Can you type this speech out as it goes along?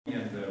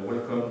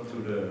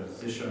to the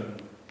session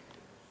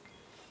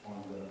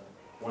on the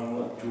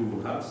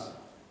 112 apps.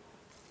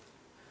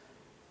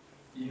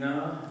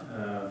 EENA,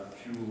 a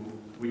few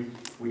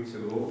weeks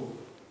ago,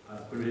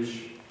 has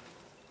published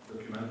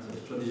a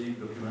strategic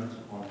document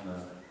on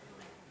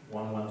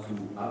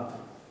 112 app.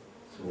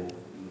 So,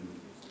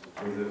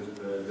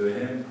 with the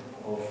aim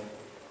of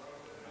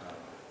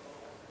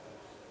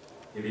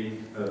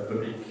having a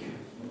public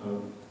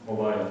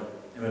mobile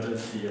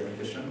emergency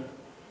application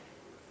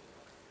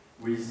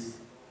with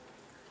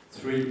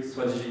 3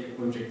 strategic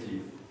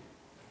objectives.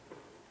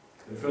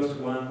 The first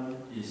one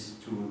is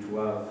to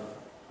have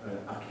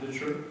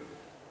architecture,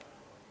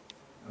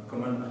 a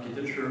common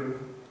architecture.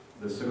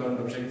 The second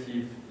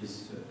objective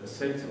is a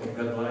set of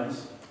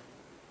guidelines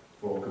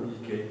for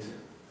communicate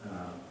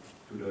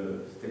to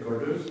the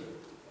stakeholders.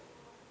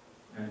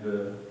 And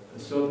the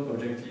third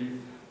objective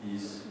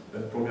is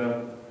a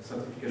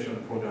certification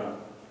program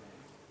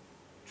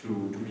to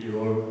be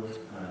able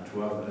to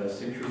have a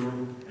secure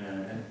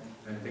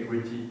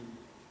integrity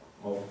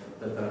of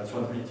data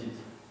transmitted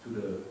to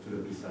the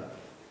PSAP.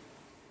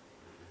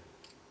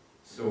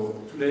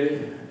 So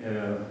today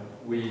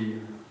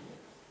we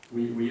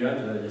had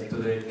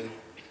yesterday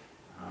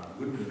a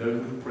very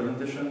good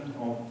presentation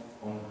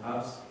on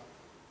apps.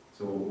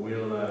 So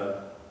we'll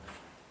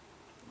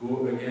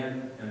go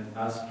again and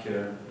ask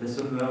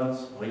lesson learned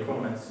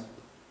requirements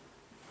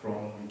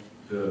from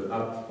the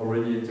app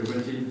already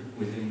integrated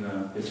within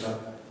PSAP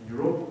in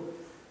Europe,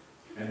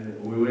 and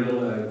we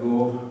will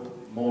go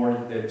more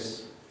in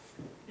depth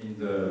in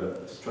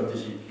the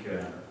strategic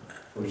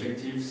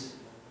objectives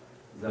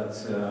that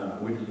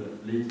will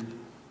lead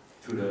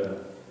to the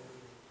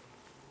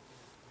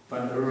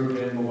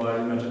pan-European mobile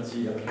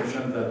emergency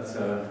application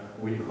that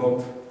we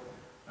hope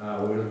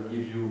will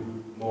give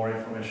you more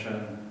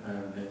information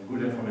and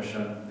good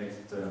information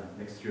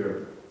next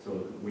year.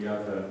 So we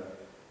have a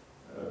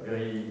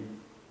very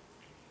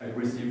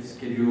aggressive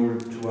schedule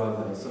to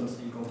have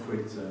something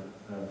concrete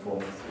for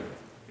next year.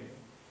 Okay.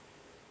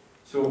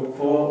 So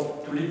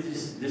to lead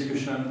this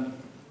discussion,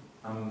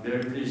 I'm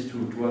very pleased to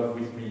have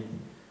with me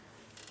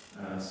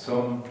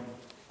some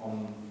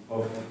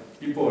of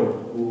people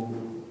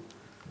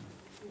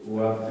who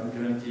have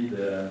implemented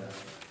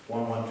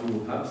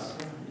 112 apps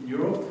in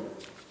Europe.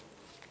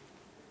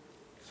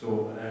 So,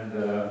 and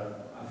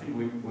I think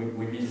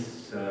we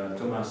miss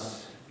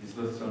Thomas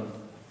Gisbertson.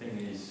 I think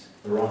he's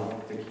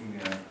around taking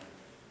a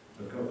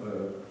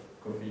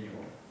coffee,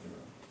 or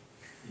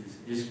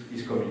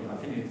he's coming. I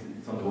think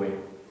it's on the way,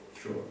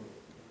 sure.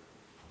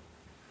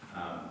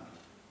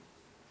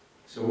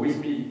 So with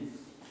me,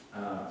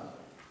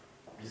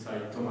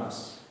 beside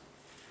Thomas,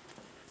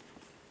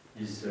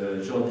 is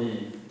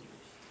Jordi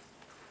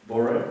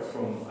Borrell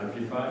from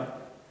Amplify.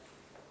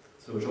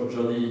 So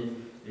Jordi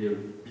is a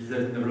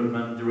business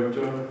development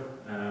director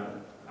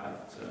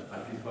at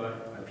Amplify.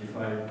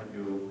 Amplify,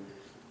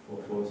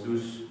 for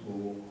those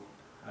who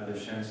had a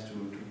chance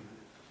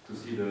to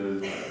see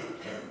the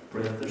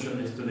presentation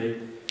yesterday,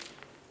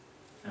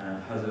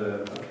 has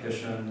an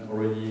application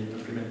already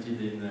implemented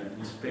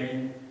in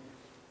Spain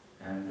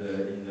and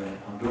in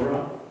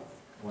Andorra,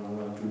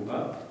 112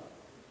 app.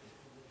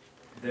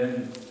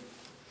 Then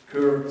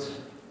Kurt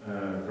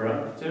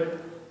Verapter,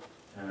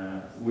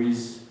 who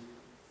is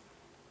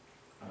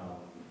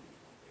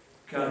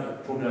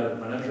CAD program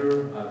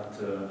manager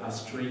at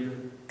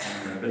Astrid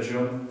in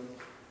Belgium.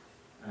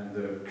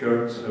 And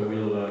Kurt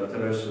will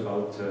tell us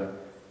about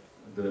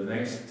the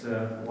next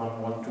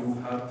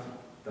 112 app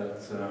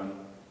that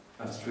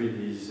Astrid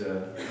is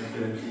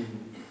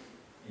implementing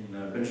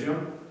in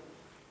Belgium.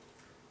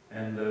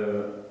 And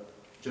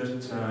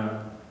just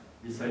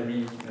beside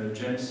me,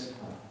 James,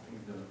 I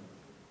think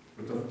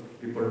a lot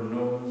of people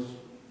know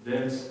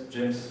James.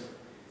 James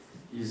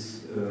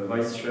is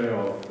vice chair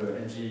of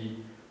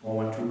NG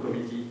 112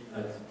 committee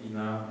at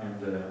EENA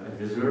and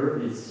advisor.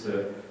 He's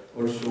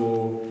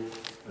also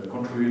a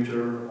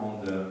contributor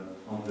on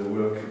the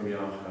work we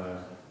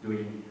are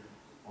doing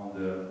on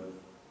the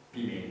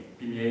PMA.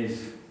 PMA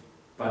is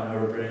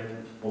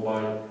Pan-European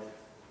Mobile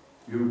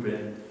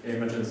European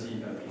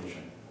Emergency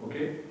Application.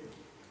 Okay?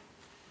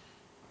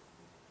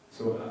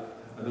 So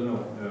I don't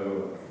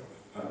know.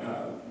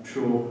 I'm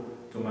sure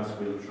Thomas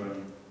will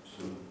join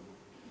soon.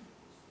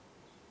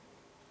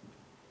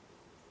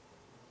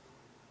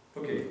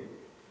 Okay.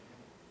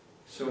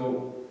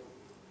 So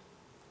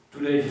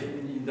today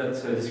in that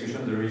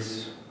discussion there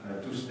is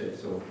 2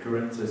 steps. So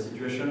current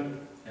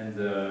situation and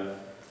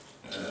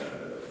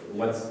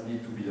what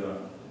needs to be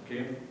done.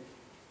 Okay.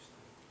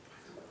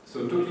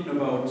 So talking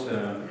about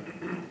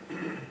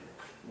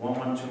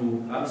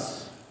 112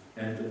 apps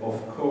and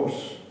of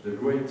course the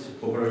great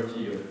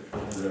popularity of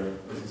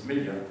this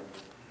media,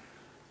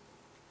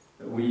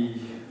 we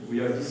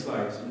have this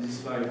slide. In this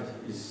slide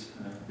is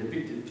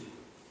depicted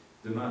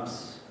the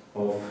maps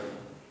of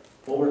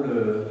all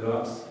the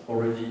apps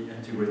already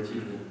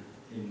integrated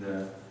in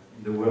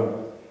the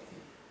world.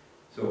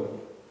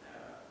 So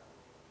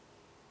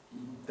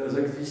it does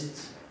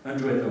exist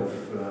hundreds of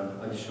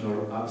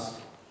additional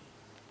apps,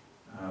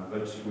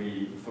 but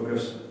we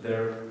focus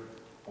there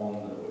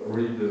on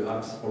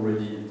apps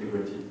already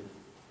integrated.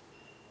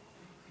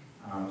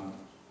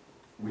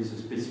 With a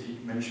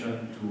specific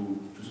mention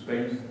to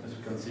Spain, as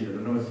you can see. I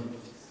don't know if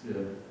it's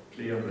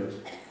clear, but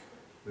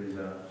there is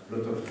a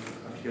lot of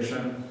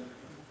application,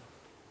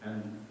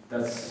 and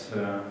that's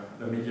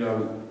the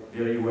media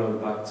very well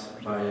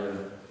backed by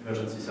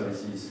emergency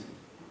services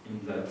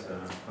in that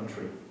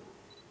country.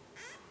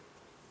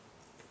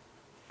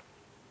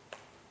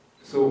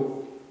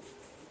 So,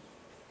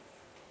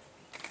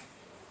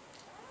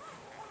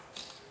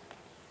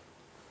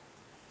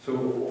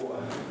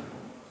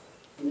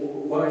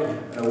 why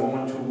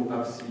 112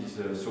 apps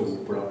is so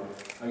popular?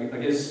 I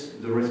guess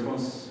the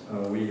response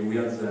we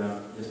had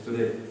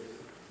yesterday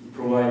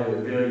provide a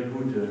very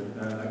good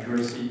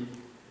accuracy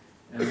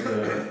and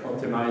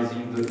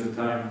optimizing the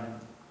time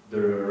the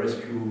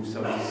rescue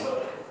service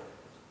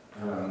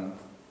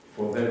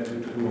for them to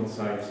do on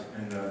site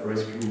and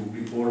rescue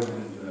people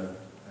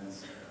and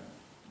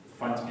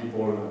find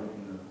people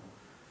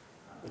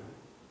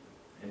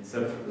in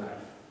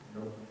self-life. You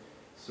know?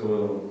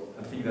 So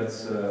I think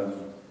that's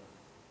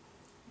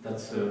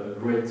a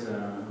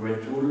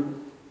great tool.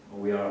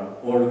 We are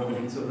all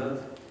convinced of that.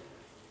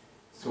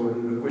 So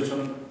the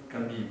question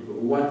can be,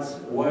 why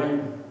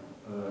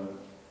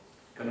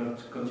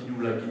cannot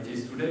continue like it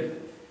is today?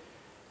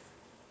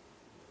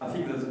 I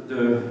think that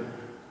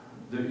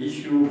the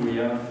issue we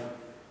have,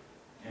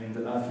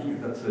 and I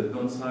think that's the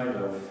downside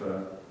of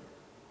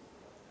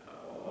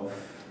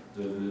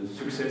the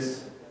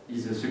success,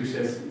 is the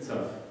success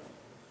itself.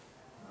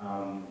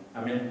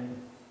 I mean,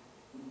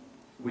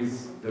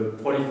 with the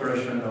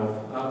proliferation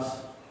of apps,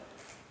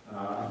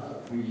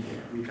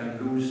 we can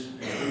lose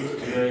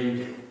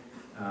a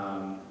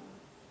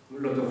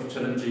lot of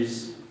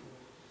challenges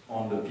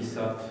on the peace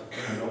app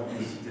and on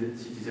the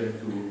citizen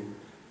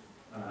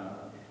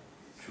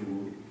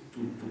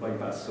to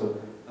bypass.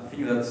 So I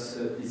think that's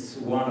it's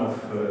one of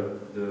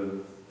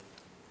the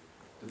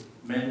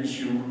main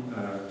issue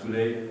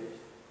today.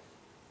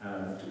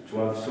 To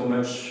have so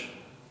much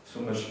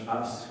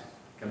apps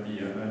can be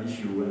an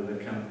issue, and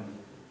I can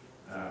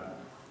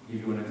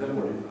give you an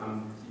example. If I'm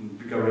in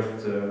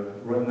Bucharest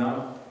right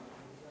now,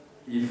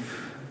 if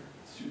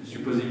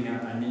supposing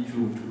I need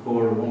to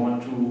call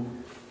 112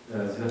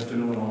 this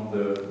afternoon on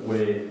the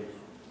way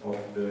of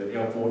the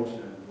airport,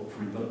 and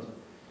hopefully not.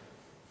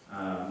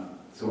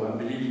 So I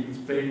believe in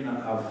Spain I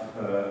have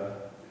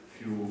a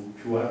few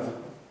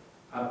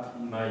apps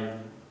in my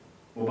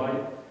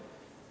mobile.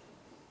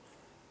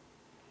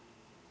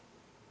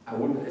 I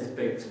would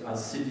expect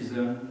as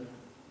citizen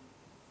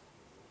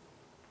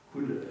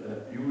could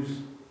use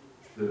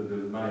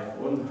my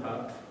own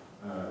app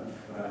if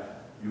I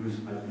use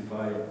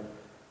Amplify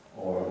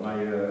or my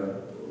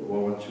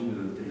 112,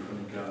 the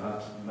Telefonica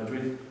apps in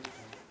Madrid,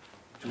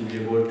 to be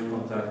able to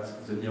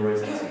contact the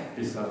nearest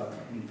peace app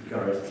in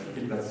Bucharest. I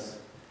think that's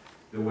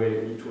the way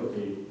it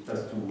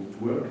has to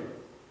work,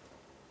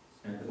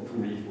 and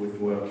hopefully it will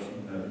work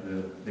in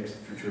the next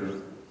future.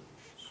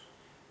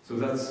 So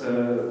that's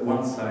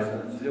one side.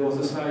 And the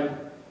other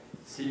side,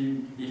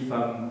 see if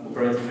I'm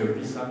operating a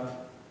peace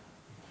app,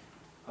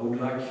 I would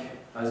like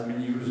as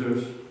many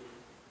users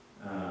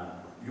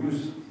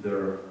use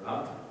their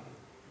app,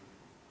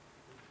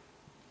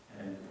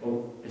 and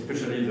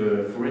especially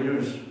the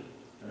foreigners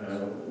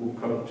who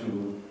come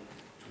to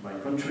my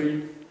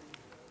country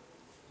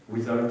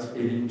without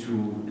having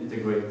to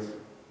integrate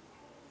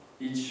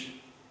each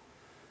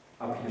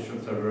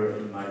application server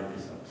in my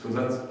peace app. So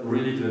that's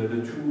really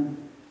the two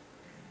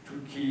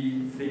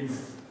key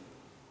things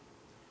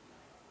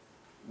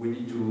we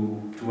need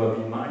to have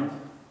in mind.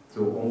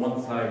 So on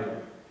one side,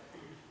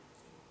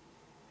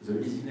 the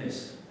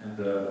easiness, and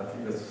I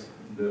think that's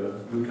the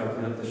Luca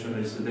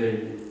presentation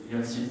yesterday. He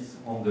insists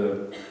on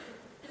the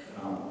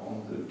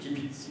keep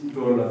it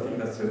simple. I think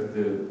that's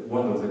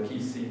one of the key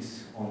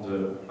things on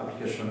the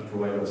application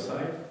provider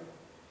side,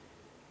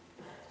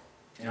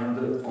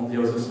 and on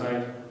the other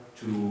side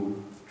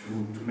to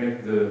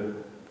make the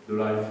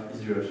life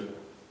easier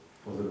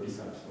for the peace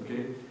apps.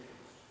 Okay.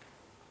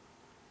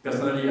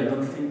 Personally, I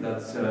don't think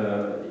that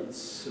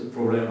it's a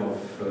problem of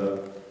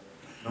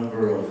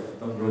number of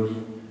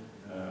downloading.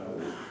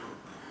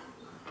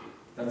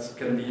 That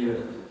can be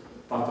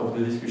part of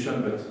the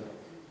discussion, but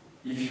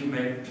if you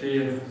make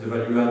clear the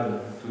value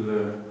add to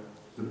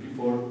the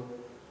people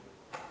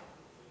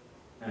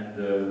and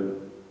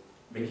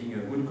making a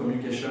good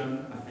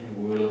communication, I think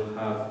we will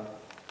have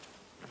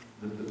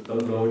the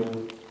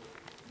download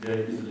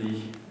very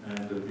easily,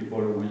 and the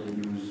people will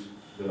use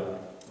the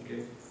app.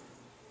 Okay.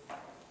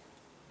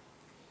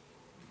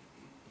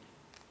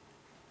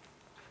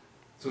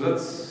 So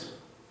that's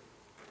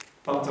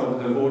part of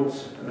the vote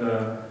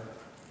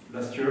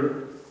last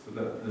year. So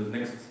that the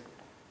next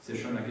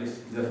session, I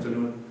guess, this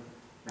afternoon,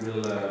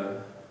 we'll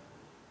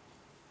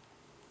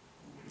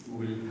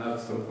have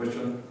some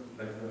questions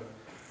like that.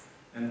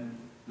 And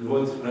the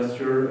vote last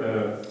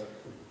year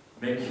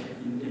make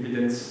in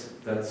evidence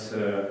that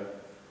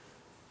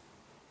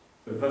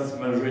a vast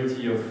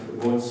majority of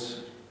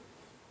votes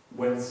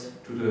went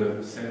to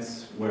the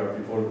sense where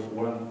people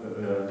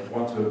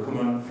want a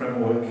common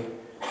framework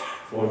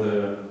for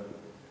the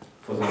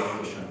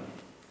application.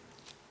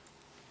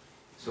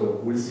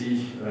 So we'll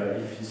see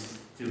if it's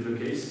still the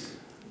case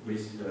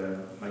with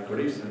my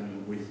colleagues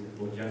and with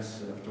the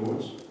audience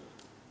afterwards,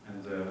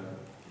 and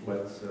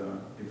what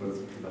people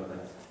think about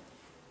that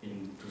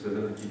in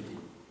 2050.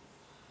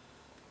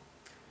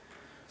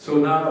 So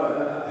now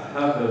I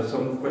have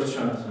some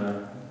questions.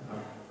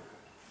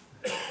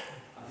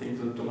 I think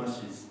that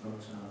Thomas is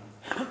not.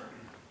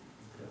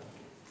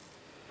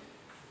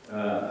 I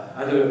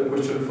had a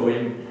question for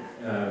him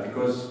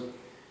because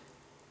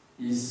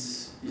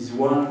he's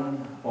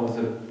one of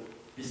the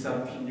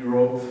PSAP in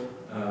Europe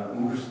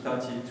who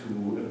started to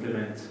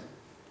implement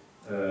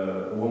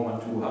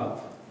 112 app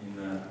in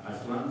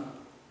Iceland.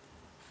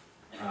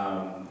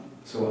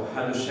 So I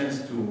had a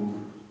chance to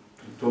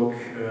talk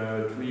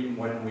to him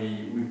when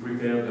we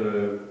prepared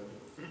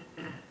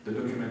the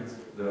document,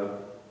 the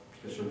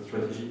application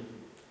strategy.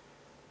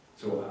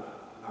 So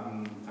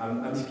I'm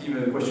asking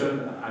a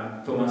question.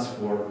 I'm Thomas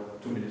for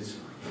 2 minutes.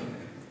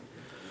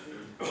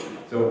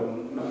 So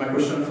my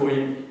question for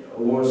him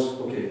was: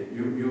 okay,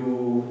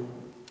 you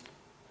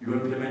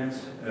implement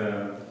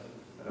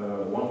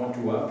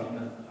 112 app in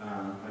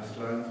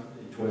Iceland.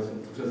 It was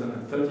in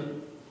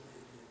 2030,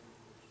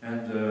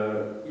 and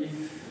if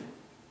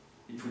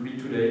it will be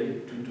today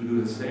to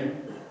do the same,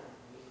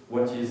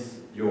 what is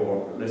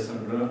your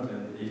lesson learned,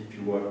 and if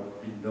you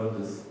have been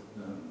done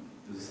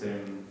the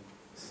same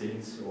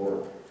things,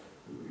 or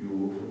you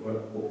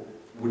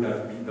would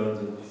have been done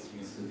the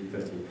things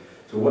differently?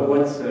 So what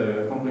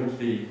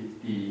concretely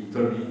he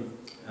told me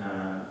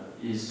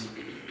is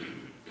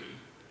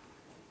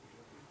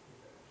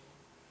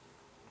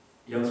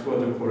he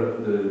answered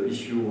the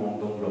issue on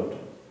download,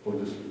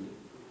 obviously.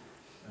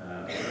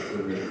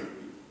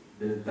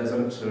 That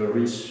doesn't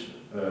reach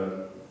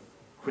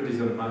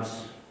critical mass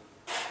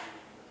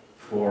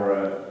for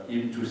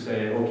him to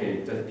say, okay,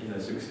 it has been a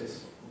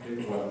success. Okay,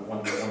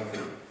 one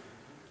thing.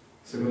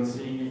 Second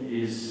thing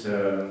is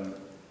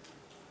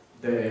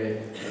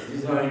they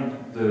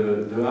designed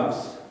the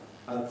apps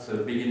at the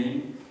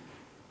beginning,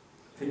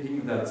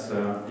 thinking that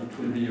it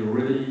will be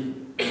really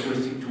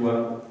interesting to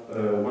have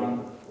a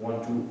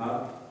 112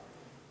 app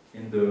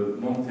in the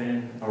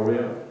mountain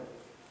area,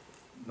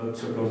 not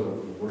so close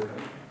of the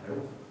volcano, I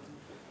hope,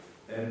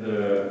 and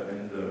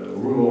the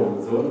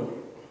rural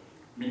zone.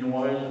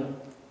 Meanwhile,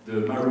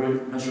 the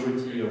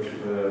majority of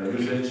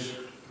usage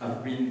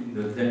have been in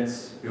the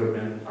dense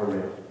urban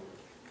area.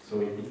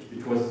 So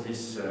it was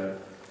this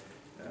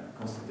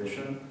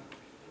constellation.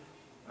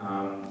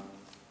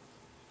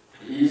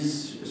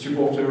 Is a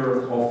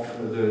supporter of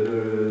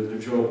the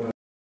job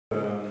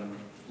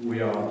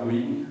we are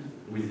doing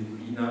with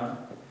EENA.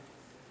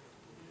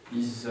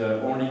 His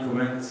only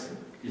comment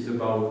is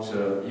about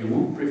he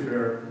would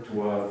prefer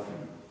to have,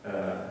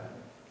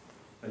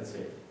 let's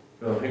say,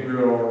 a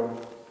regular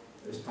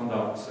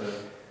standard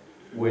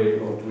way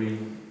of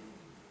doing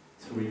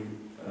through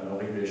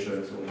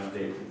regulations or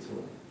mandates and so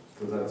on.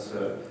 So that's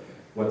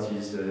what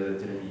he's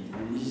telling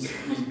me.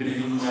 He's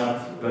believing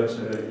that, but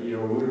he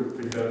would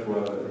prefer to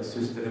have a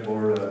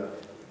sustainable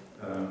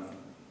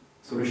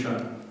solution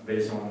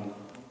based on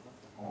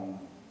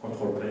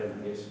control plane,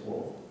 I guess,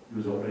 or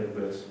user plane,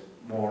 but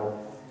more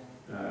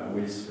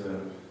with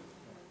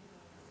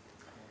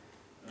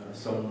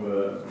some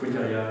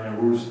criteria and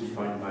rules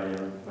defined by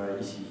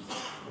EC.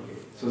 Okay.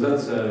 So that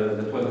was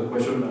the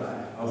question.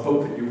 I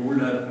hope you will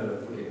have.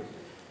 Okay.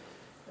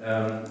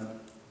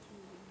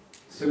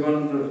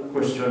 Second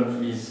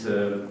question is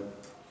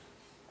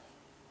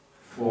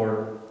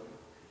for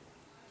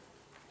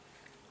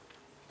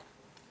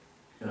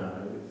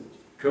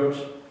Kurt.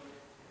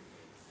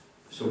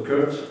 So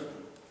Kurt,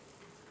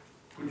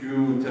 could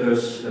you tell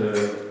us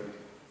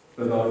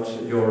about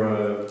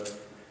your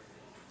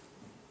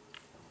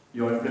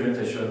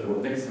implementation,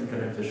 or next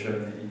implementation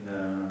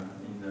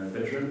in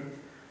Belgium?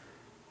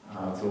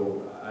 So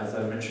as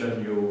I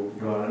mentioned, you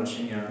are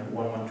launching a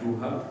 112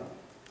 hub.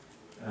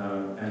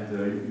 And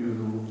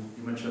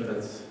you mentioned that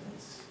it's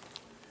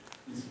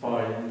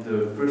inspired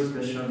the first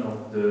version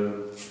of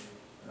the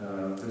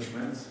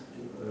documents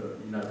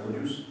EENA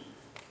produced.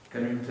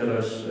 Can you tell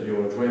us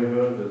your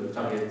driver, the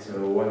target,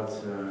 what's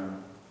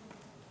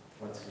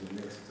the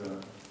next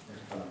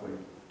pathway?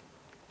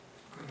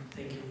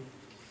 Thank you.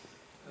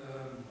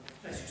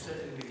 As you said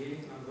in the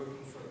beginning, I'm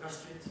working for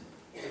Astrid,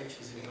 which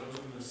is in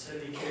Belgium a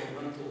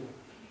semi-governmental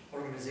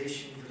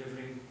organization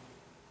delivering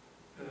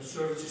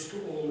services to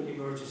all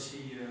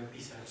emergency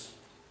PSAPs.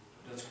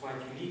 That's quite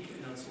unique,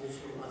 and that's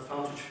also an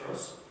advantage for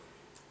us,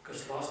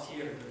 because last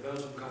year the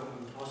Belgian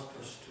government asked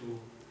us to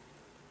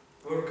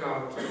work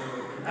out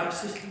an app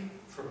system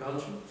for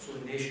Belgium, so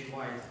a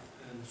nationwide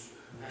and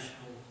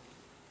national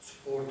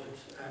supported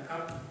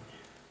app.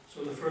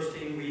 So the first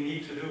thing we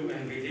need to do,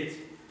 and we did,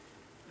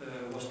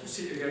 was to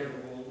sit together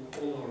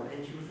all our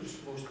end users,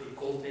 mostly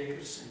call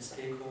takers and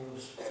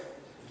stakeholders of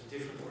the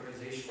different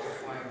organizations,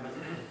 firemen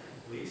and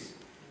police.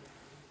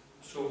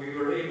 So we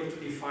were able to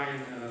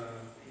define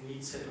a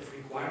neat set of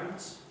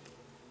requirements,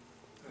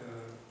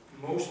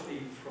 mostly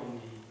from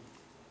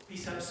the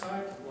PSAP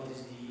side, what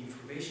is the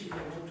information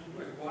they want to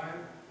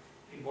acquire,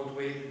 in what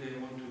way do they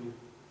want to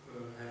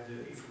have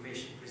the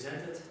information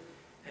presented,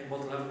 and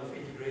what level of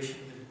integration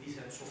with the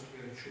PSAP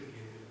software should be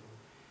available.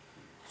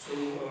 So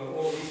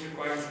all these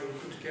requirements were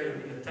put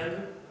together in a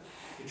tender,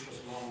 which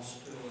was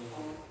launched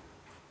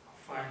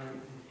finally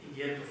in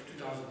the end of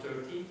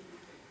 2013.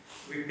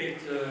 We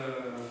picked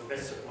the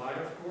best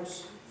supplier, of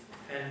course,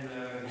 and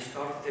we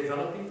started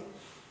developing.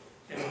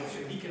 And what's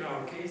unique in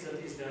our case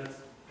is that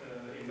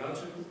in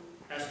Belgium,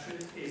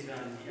 Astrid is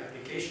then the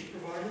application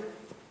provider,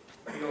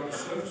 we are the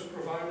service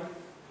provider,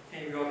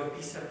 and we are the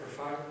PSAP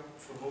provider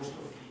for most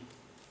of the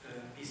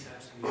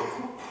PSAPs in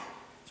Belgium.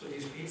 So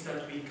this means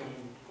that we can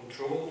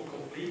control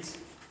complete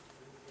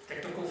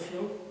technical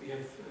flow.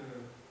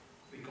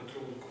 We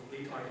control the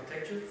complete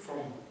architecture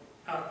from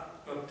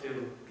app up till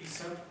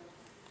PSAP,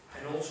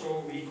 and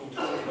also we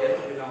control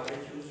together with our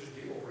end users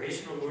the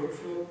operational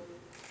workflow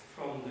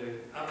from the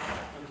app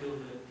until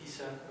the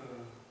PSAP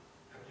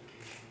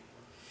application.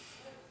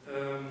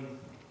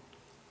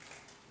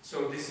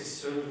 So this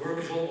is the work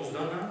is almost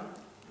done now.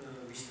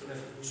 We still have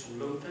to do some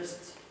load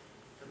tests.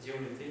 That's the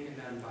only thing, and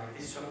then by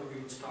this summer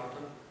we will start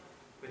up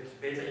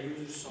with beta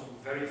users, some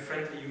very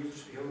friendly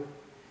users we hope,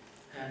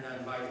 and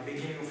then by the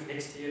beginning of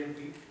next year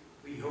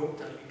we hope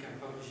that we can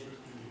publish it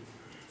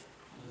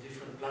on the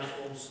different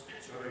platforms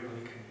so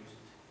everybody can use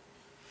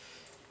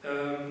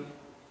it.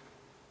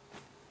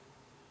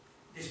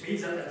 This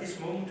means that at this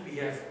moment we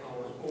have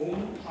our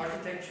own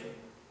architecture,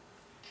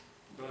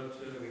 but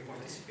we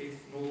participate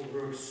in all the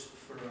works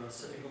for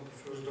setting up the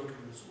first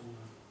documents on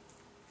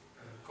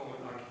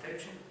common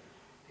architecture.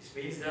 This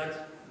means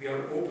that we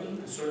are open,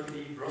 and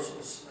certainly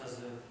Brussels as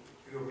a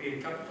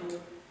European capital,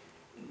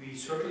 we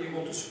certainly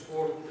want to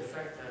support the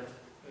fact that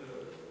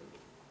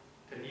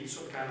there needs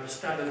some kind of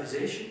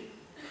standardization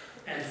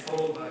and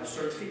followed by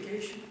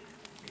certification,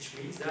 which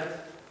means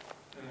that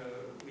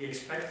we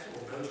expect,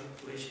 or Belgian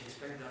population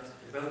expect, that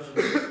the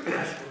Belgian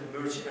national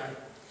emergency app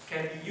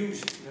can be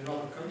used in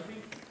another country,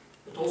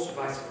 but also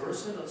vice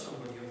versa, that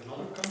somebody of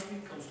another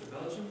country comes to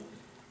Belgium,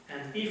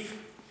 and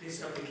if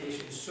this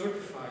application is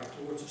certified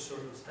towards a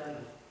certain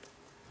standard,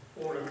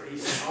 or at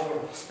least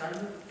our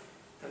standard,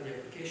 then the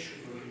application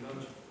should work in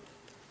Belgium.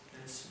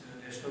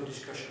 There's no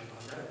discussion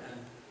about that,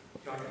 and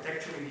the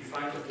architecture we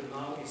defined up to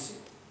now is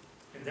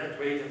in that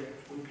way that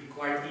it would be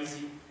quite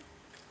easy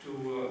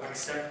to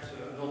accept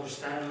another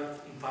standard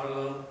in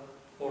parallel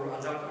or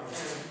adapt our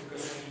system,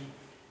 because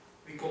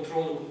we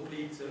control the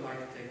complete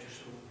architecture,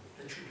 so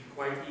that should be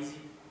quite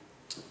easy,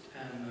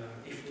 and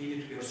if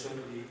needed we are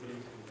certainly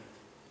willing to do that.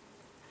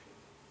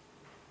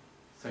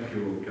 Thank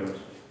you, Kurt,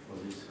 for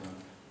this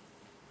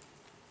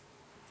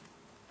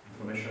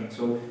information.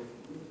 So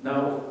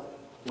now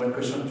one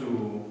question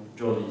to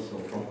Jordi, so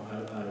from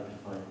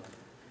Amplify.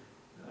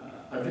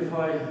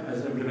 Amplify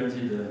has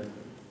implemented,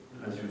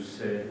 as you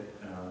say,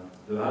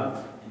 the app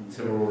in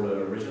several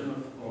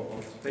regions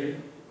of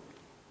Spain.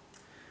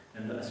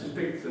 And I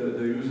suspect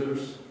the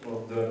users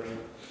of the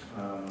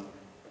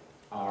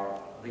are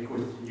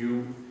requesting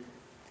you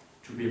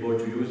to be able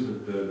to use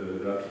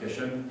the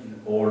application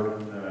in all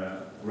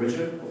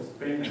regions of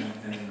Spain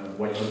and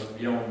what is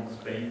beyond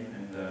Spain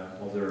and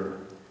other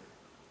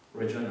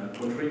region and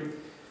country.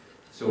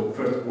 So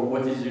first,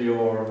 what is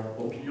your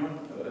opinion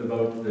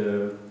about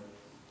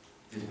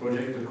this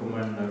project, the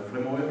common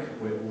framework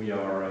we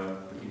are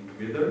putting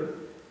together?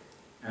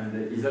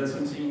 And is that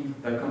something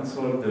that can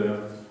solve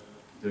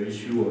the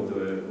issue of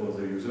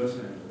the users,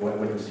 and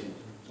what do you think?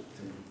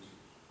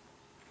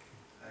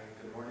 Hi,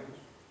 good morning.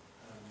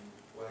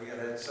 Well, yeah,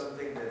 that's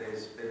something that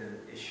has been an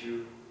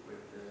issue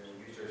with the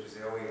users, because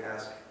they always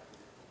ask,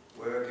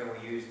 where can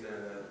we use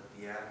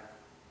the app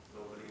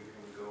locally?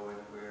 Can we go and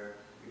where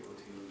be able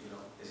to,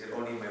 is it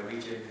only in my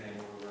region? Can I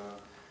move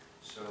around?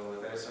 So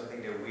that is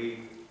something that I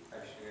agree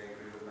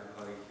with my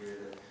colleague here,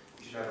 that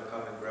you should have a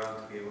common ground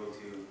to be able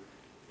to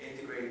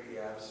integrate the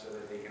apps so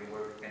that they can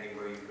work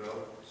anywhere you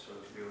go. So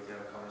to be able to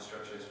have a common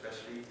structure,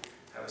 especially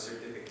have a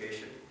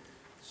certification,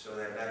 so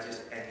that not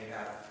just any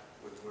app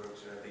would work,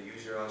 so that the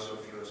user also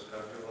feels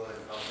comfortable and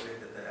confident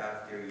that the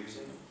app they're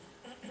using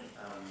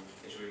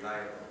is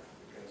reliable.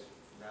 Because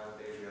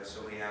nowadays we have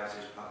so many apps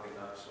just popping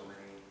up, so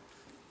many.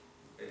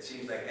 It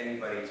seems like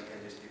anybody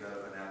can just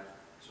develop an app.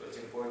 So it's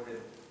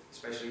important,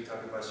 especially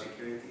talking about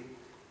security,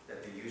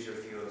 that the user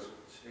feels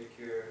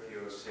secure,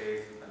 feels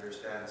safe,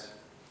 understands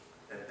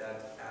that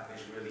that app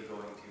is really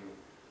going to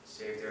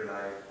save their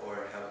life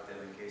or help them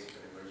in case of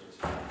an emergency.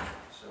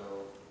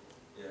 So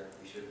yeah,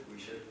 we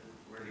should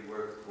really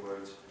work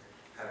towards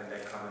having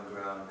that common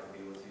ground and be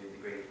able to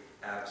integrate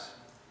apps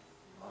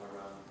all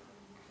around.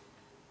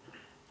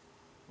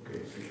 Okay,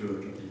 thank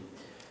you, Katie.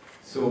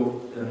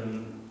 So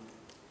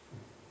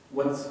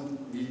what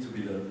needs to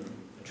be done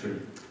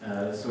actually?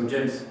 So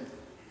James,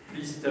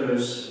 please tell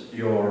us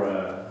your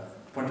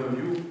point of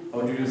view.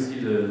 How do you see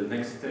the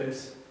next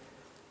steps?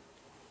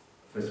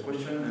 First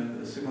question,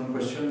 and the second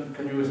question,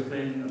 can you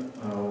explain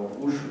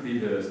who should be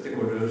the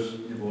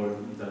stakeholders involved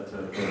in that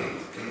project?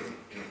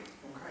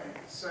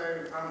 Okay, So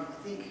I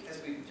think,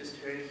 as we've just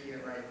heard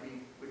here, right,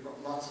 we've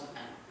got lots of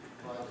app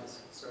providers.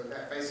 So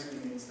that basically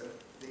means that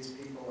these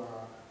people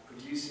are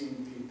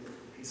producing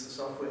the piece of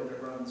software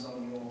that runs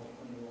on your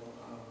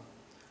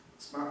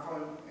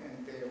smartphone,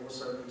 and they're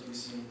also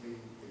producing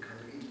the kind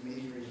of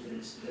intermediary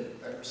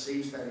that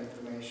receives that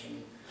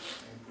information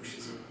and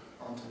pushes it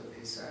onto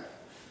the PSAP.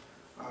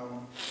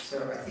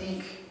 So I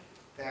think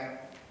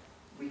that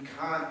we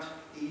can't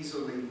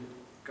easily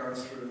go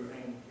through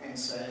and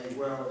say,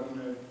 well,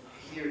 you know,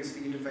 here is the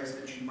interface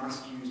that you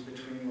must use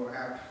between your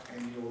app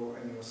and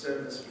your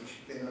service, which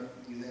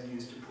you then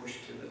use to push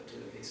to the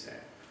PSAP.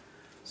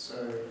 So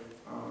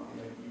you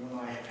know, you and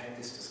I have had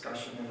this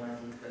discussion, and I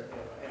think that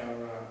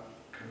our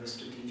kind of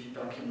strategic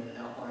document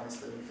outlines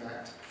that in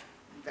fact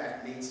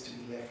that needs to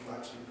be left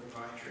largely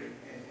proprietary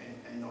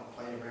and not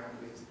played around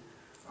with.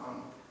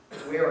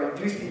 Where I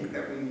do think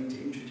that we need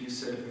to introduce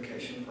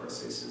certification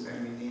processes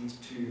and we need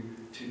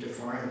to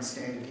define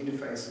standard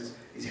interfaces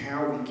is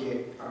how we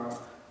get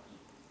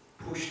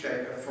push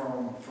data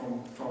from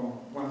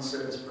one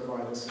service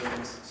provider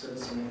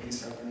servicing a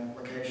piece of an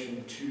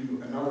application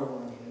to another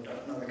one in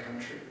another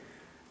country.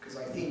 Because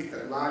I think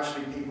that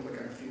largely people are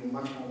going to feel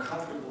much more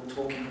comfortable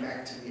talking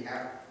back to the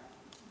app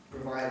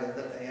provider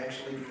that they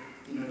actually,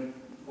 you know,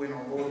 went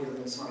on board with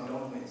and signed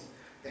on with,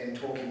 than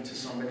talking to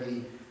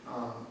somebody,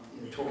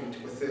 you know, talking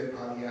to a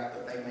third-party app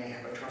that they may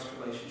have a trust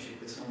relationship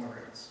with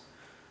somewhere else.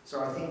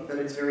 So I think that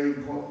it's very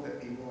important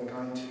that people are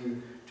going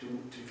to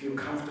feel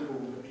comfortable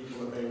with the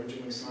people that they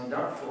originally signed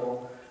up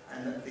for,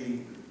 and that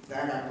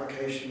that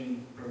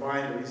application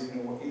provider is in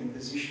a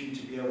position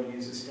to be able to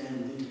use a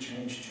standard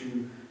interchange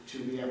to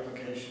the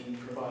application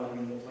provider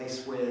in the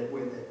place where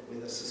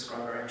the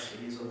subscriber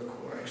actually is or the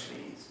caller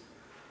actually is.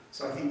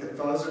 So I think that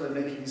those are the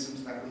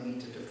mechanisms that we need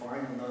to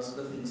define, and those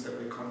are the things that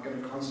we're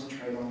going to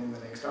concentrate on in the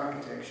next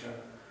architecture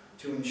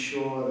to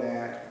ensure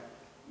that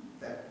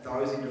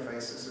those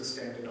interfaces are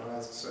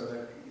standardized so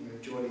that, you know,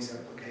 Geordie's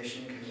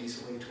application can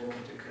easily talk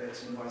into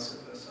Kurt's and vice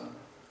versa.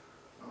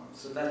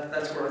 So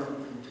that's where I think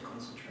we need to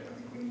concentrate. I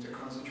think we need to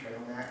concentrate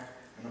on that,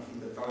 and I think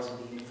that those are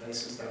the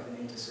interfaces that we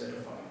need to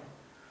certify.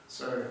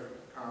 So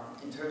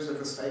in terms of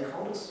the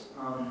stakeholders,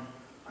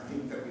 I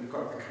think that we've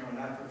got the current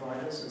app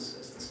providers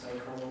as the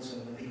stakeholders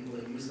and the people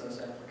that use those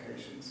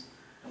applications.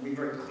 And we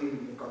very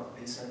clearly have got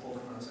the PSAP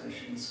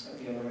organisations at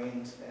the other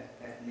end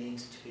that need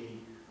to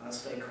be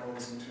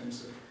stakeholders in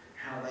terms of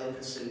how they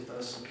perceive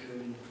those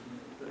security,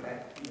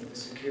 the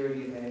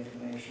security of that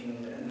information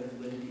and the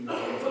validity of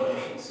that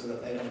information, so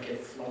that they don't get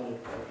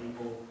flooded by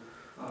people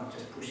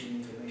just pushing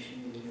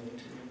information willy-nilly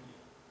to them.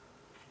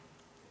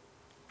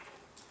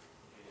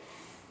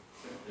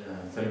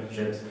 Thank you,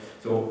 James.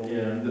 So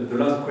the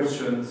last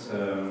questions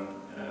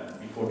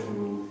before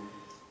to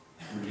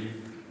leave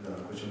the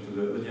question to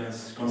the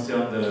audience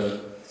concern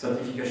the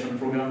certification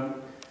program.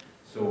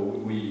 So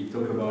we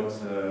talked about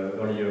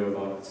earlier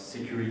about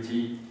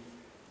security,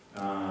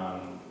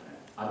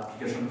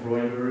 application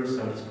provider,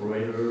 service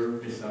provider,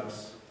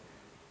 PSAPs.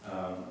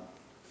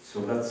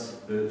 So that's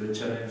the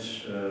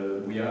challenge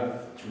we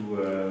have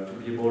to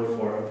be able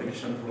for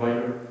application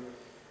provider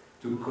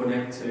to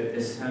connect,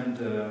 send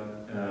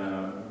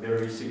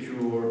very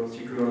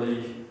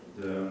securely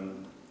the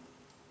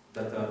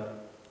data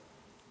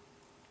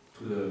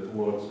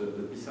towards the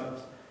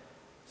PSAPs.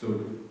 So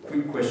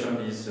quick question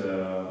is,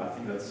 I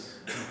think that's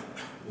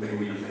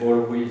we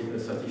always a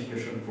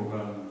certification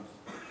program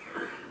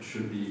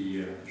should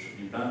be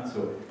planned.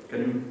 So can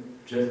you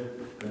just,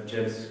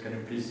 James, can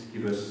you please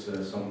give us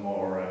some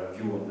more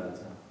view on that?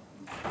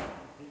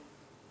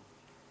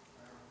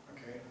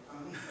 Okay,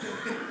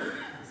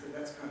 so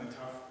that's kind of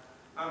tough.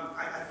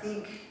 I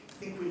think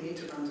we need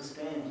to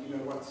understand, you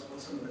know, what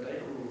some of the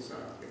data rules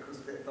are, because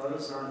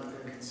those aren't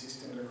even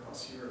consistent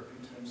across Europe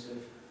in terms of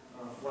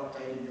what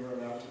data you're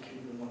allowed to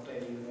keep and what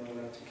data you're not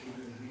allowed to keep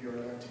and who you're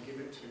allowed to give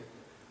it to.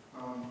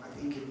 I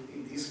think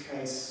in this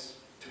case,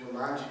 to a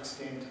large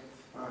extent,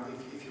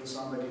 if you're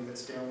somebody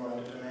that's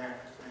downloaded an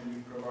app and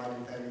you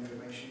provided that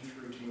information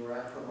through to your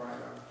app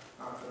provider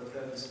for the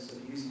purposes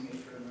of using it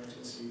for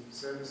emergency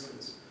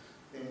services,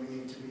 then we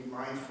need to be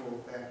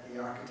mindful that the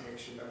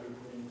architecture that we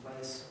put in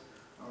place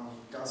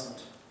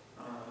doesn't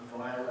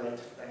violate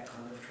that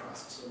kind of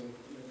trust. So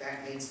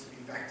that needs to be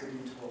factored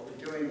into what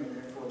we're doing, and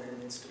therefore there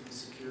needs to be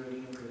security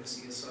and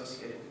privacy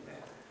associated with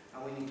that.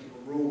 And we need to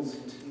put rules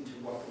into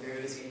what the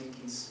various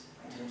entities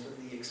in terms of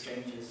the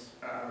exchanges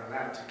are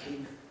allowed to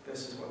keep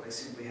versus what they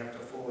simply have to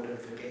forward and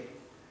forget.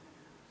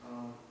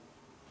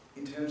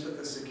 In terms of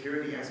the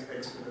security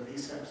aspects for the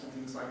PSAPs and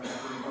things like that,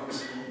 we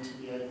obviously need to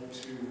be able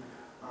to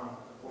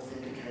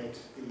authenticate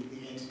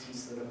the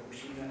entities that are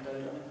pushing that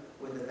data,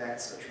 whether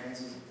that's a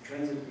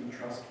transitive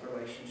trust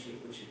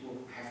relationship, which it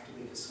will have to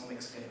be to some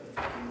extent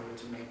in order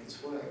to make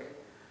this work.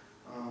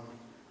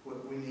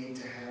 We need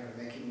to have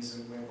a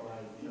mechanism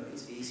whereby, you know,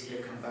 it's easy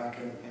to come back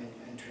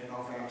and turn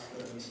off apps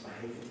that are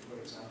misbehaving, for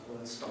example,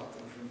 and stop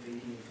them from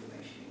feeding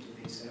information into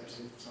PSAPs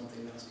if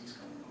something nasty is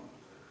going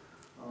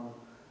on.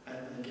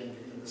 And again,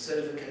 you know, the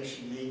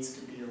certification needs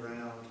to be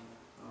around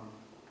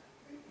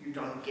you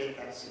don't get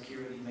that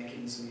security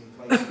mechanism in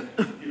place.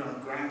 You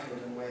don't grant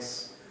it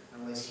unless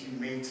you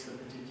meet the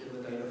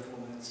particular data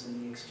formats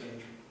and the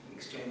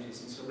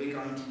exchanges. And so we're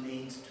going to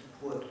need to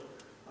put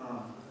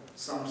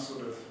some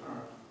sort of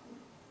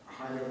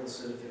high-level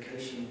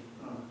certification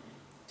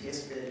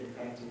test bed, in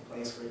fact, in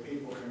place where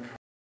people can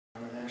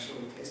come and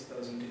actually test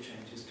those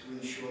interchanges to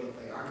ensure that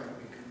they are going to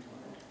be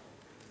compliant.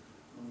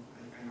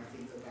 And I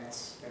think that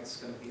that's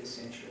going to be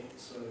essential.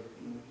 So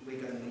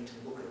we're going to need to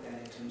look at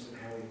that in terms of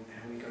how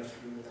we go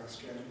through with our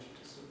strategy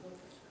to support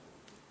that.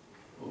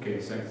 Okay,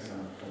 thanks.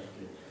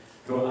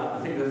 So I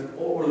think that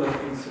all the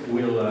things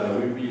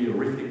will be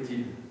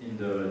reflected in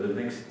the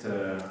next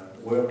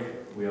work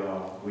we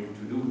are going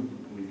to do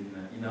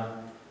within EENA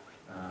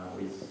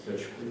with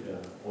such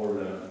all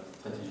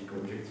strategic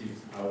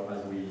objectives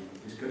as we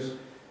discussed.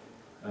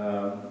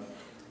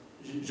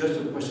 Just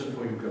a question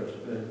for you, Kurt.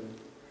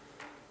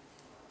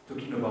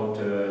 Talking about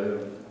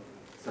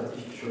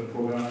certification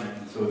program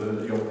and so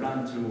your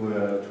plan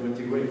to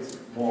integrate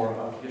more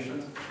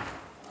applications,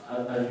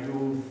 as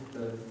you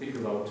think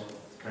about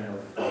kind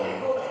of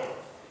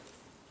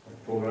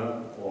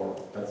program or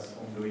that's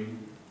ongoing?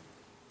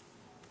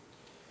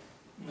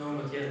 No,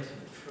 not yet.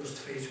 The first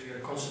phase we are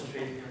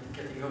concentrating on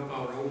getting up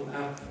our own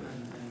app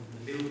and the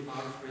build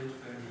part for it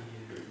where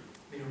the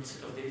minimum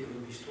set of data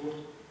will be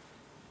stored.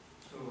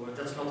 So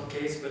that's not the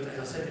case, but as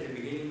I said in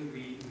the beginning,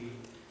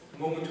 the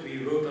moment we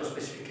wrote our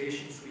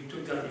specifications, we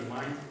took that in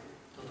mind,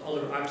 that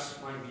other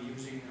apps might be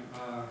using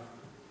our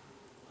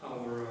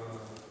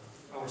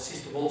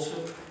system also,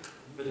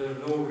 but there are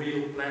no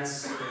real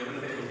plans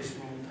until this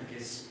moment. I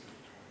guess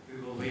we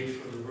will wait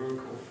for the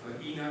work of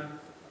EENA,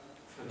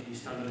 for the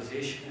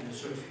standardization and the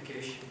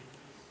certification,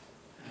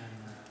 and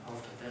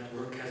after that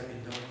work has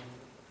been done,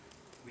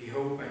 we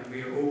hope and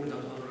we are open that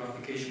other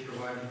application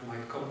providers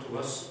might come to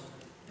us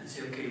and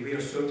say, okay, we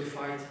are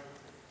certified,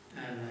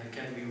 and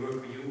can we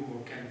work with you,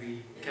 or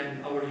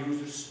can our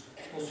users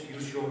also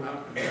use your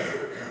app?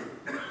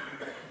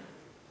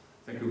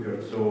 Thank you,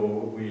 Kurt. So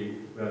we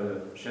had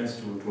a chance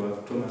to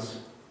have Thomas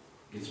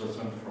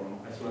Gitzelson from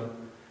Iceland.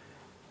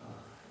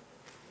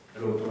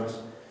 Hello, Thomas.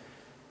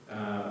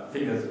 I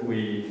think that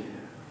we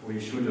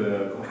should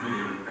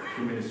conclude in a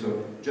few minutes. So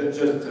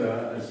just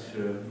as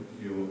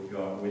you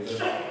are with us,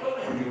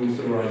 could you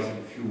summarize in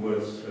a few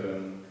words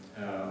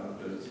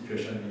the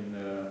situation in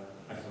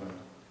Iceland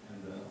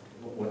and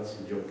what's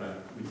your plan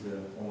with the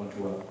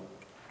 112?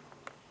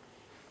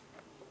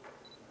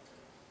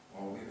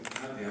 Well, we've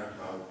had the app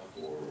out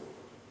for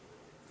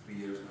 3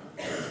 years now,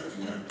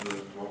 June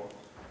 2012,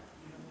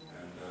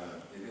 and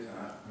it is an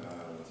app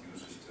that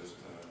uses just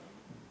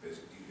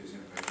basic GPS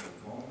information on the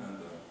phone and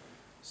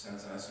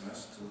sends an SMS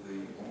to the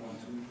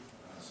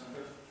 112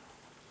 center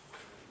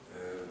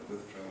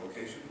with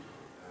location.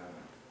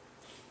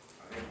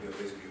 I think we are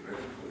basically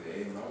ready for the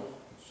AML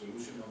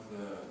solution of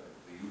the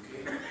UK,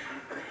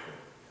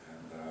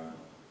 and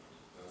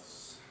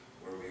that's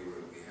where we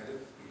will be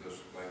headed, because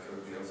like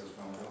everybody else has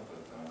found out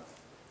that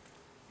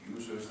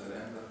users that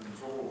end up in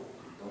trouble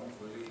don't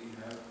really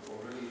have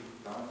already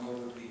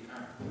downloaded the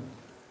app.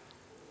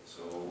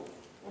 So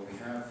what we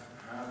have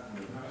had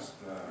in the past,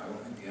 I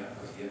don't think the app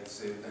has yet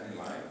saved any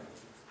life,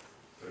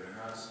 but it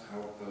has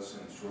helped us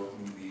in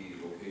shortening the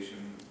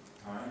location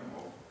time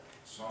of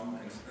some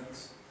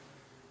incidents.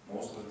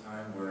 Most of the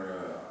time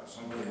where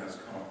somebody has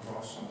come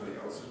across somebody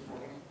else's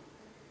problem,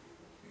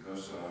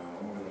 because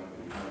normally when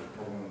people have a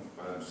problem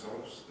by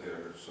themselves,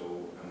 they're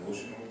so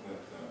emotional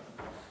that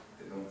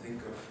they don't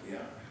think of the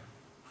app.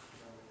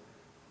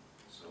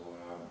 So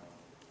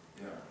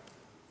yeah,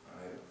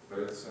 but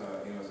it's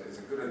it's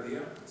a good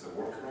idea. It's a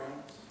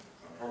workaround,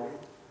 a problem,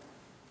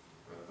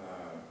 but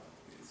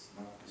it's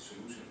not the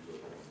solution to a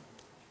problem.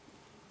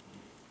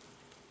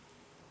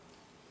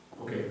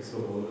 Okay, so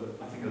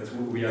I think that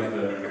we have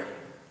a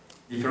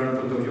different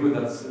point of view.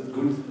 That's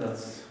good.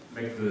 That's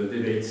make the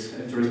debates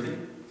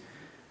interesting.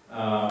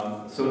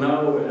 So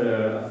now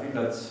I think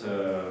that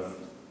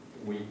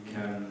we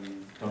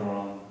can turn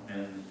around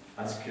and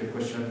ask a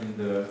question in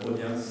the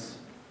audience.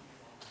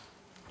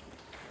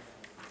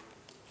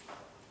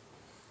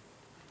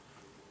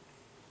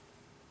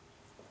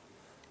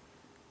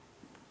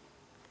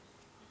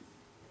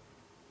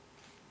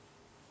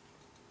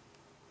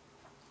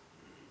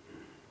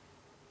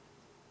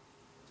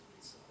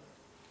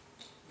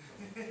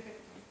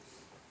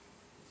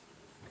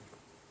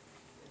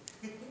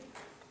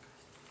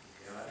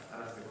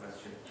 I'll ask the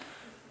question.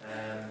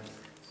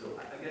 So I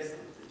guess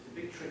the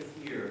big trick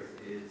here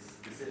is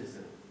the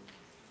citizen,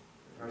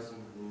 the person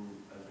who,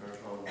 as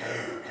Bertrand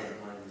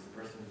outlined, is the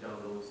person who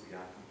downloads the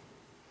app.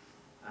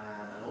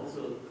 And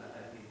also, I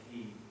think the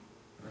key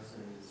person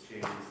in this chain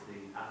is the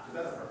app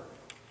developer.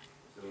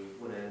 So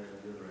one end and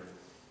the other end.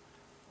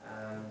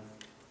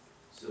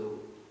 So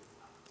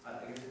I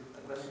guess a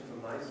question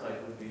from my side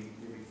would be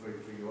maybe for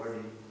Jordi,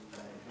 in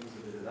terms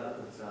of the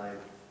development side.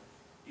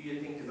 Do you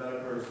think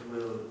developers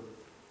will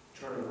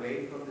turn away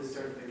from this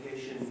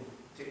certification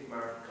tick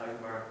mark,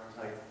 kite mark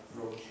type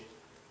approach,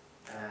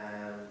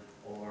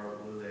 or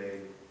will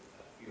they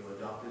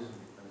adopt it and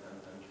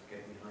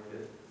get behind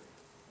it?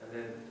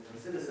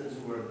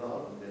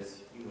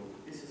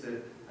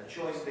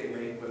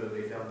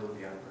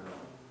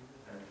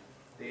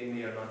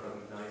 many are not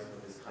recognized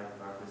what this type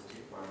of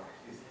artistic mark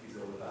is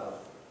all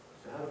about.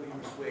 So how do we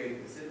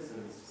persuade the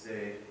citizens to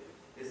say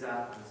this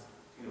app has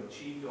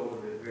achieved all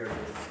of the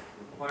various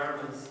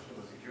requirements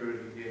from a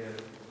security data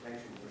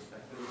protection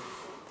perspective,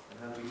 and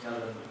how do we tell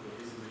them that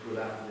this is a good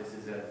app and this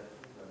is a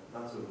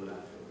not so good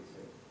app, shall we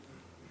say?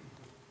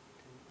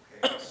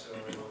 Okay, so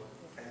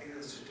I think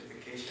that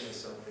certification is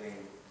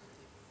something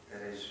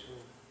that is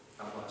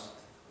a must,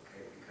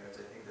 okay,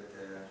 because I think that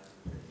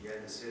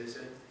the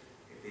citizen,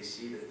 if they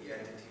see that the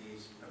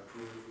entities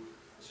approve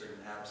a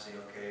certain app, say,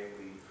 okay,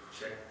 we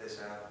checked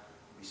this app,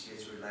 we see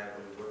it's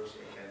reliable, it works,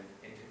 it can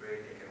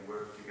integrate, it can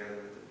work together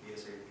with the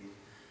PSAP,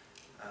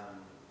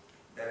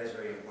 that is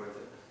very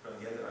important. On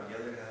the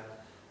other hand,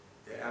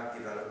 the app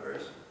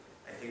developers,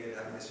 I think that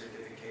having the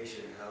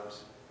certification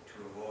helps to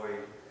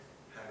avoid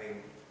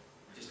having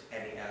just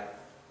any app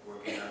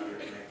working out there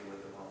connected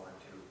with the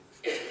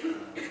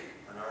 112.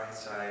 On our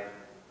side,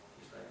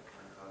 just like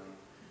my colleague,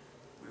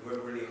 we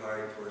work really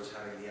hard towards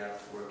having the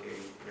app working.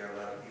 We have a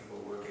lot of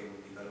people working,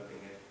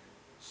 developing it.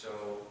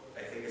 So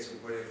I think it's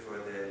important for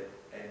the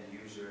end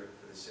user,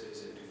 for the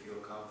citizen, to feel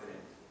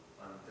confident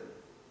on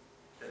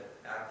the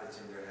app that's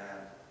in their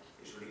hand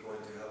is really going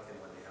to help them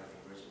when they have an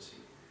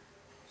emergency.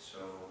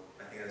 So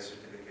I think that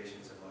certification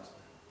is a must.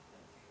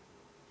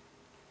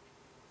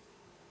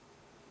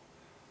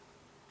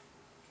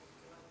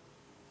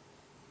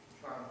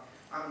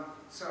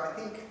 So I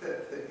think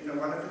that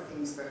one of the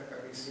things that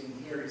we've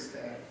seen here is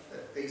that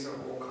these are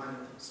all kind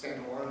of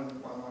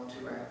standalone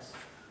 112 apps.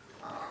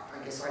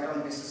 I guess I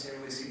don't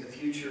necessarily see the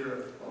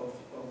future of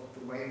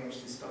the way in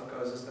which this stuff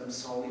goes as them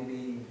solely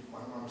being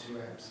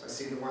 112 apps. I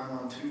see the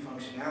 112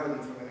 functionality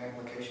from an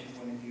application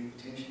point of view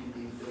potentially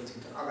being built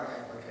into other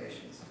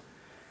applications.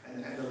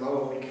 And the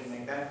lower we can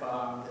make that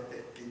bar,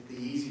 the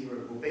easier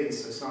it will be.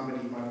 So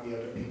somebody might be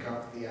able to pick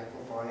up the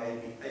Amplify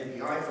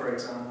API, for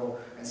example,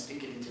 and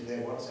stick it into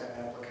their WhatsApp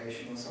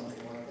application or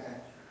something like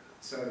that.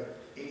 So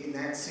in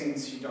that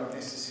sense, you don't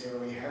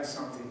necessarily have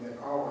something that,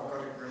 oh, I've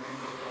got to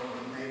remember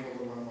to enable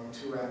the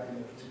 112 app in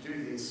order to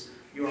do this.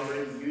 You're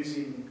already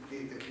using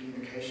the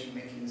communication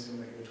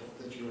mechanism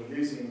that you're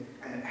using,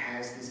 and it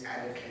has this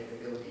added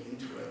capability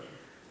into it.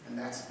 And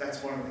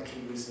that's one of the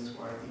key reasons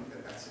why I think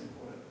that that's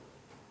important.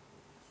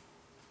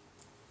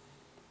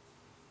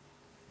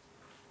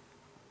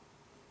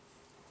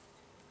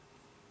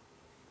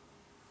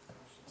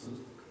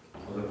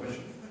 Other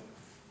question?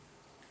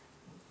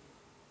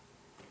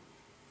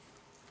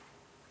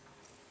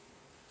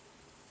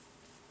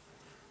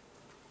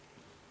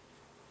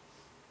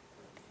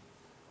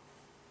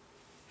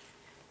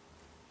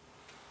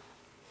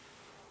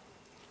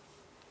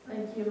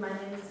 Thank you. My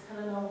name is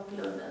Helena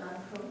Åkerlund and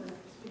I'm from the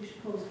Swedish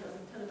Post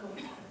and Telecom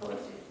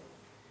Authority.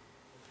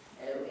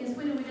 In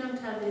Sweden we don't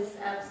have these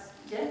apps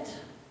yet,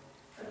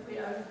 but we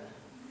are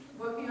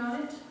working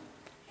on it.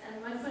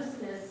 And my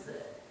question is,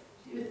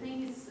 do you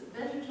think it's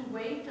better to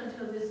wait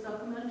until this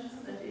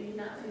document that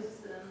EENA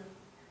is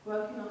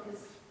working on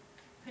is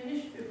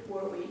finished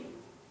before we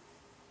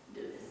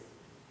do this?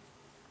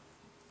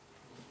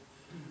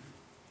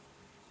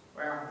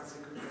 Wow, that's a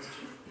good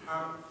question.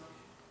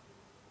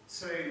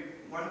 So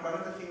one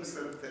of the things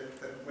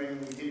that when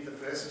we did the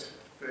first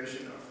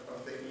version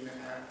of the EENA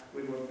app,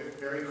 we were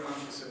very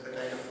conscious of the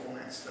data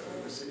formats that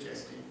we were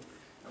suggesting.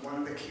 And one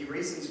of the key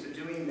reasons for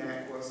doing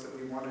that was that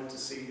we wanted to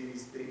see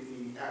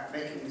the app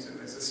mechanism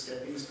as a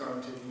stepping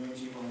stone to the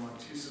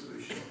NG112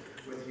 solution,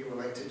 whether you would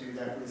like to do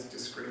that with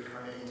discrete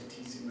kind of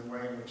entities in the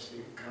way in which the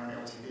current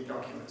LTD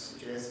document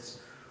suggests,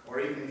 or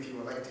even if you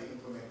would like to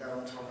implement that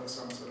on top of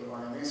some sort of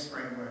IMS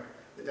framework.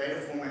 The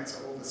data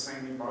formats are all the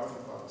same in both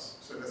of those.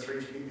 So the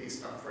 3GPP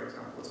stuff, for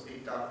example, is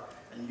picked up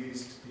and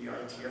used the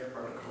IETF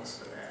protocols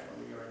for that, or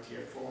the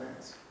IETF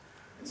formats.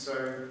 And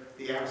so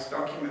the apps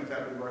document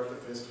that we wrote the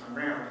first time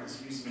around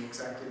is using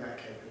exactly that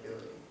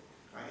capability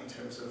in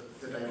terms of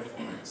the data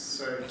formats.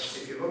 So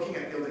if you're looking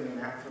at building an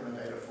app from a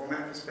data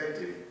format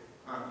perspective,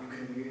 you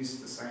can use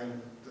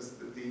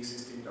the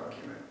existing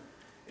document.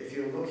 If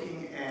you're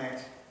looking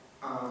at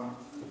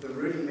the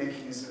routing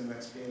mechanism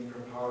that's being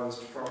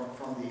proposed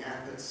from the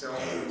app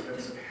itself in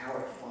terms of how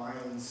it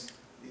finds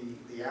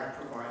the app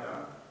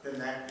provider, then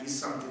that is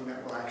something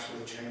that will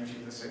actually change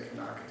in the second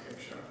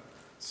architecture.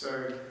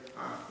 So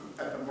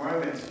at the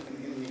moment,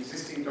 in the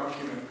existing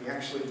document, we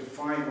actually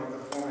define what the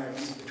format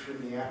is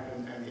between the app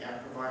and the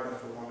app provider,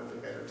 for want of a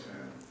better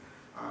term.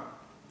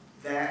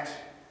 That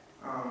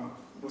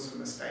was a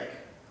mistake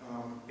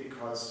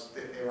because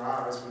there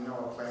are, as we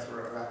know, a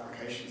plethora of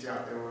applications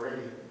out there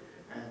already,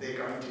 and they're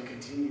going to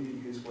continue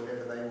to use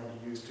whatever they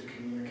want to use to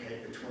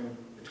communicate between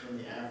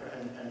the app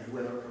and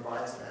whoever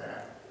provides that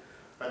app.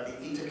 But the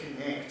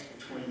interconnect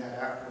between that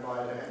app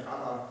provider and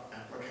other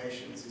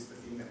applications is the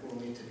thing that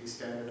will need to be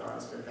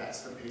standardized, and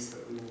that's the piece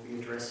that we will be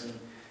addressing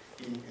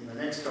in the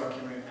next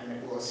document, and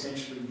it will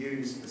essentially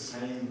use the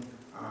same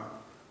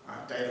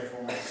data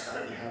formats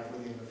that we have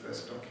within the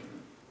first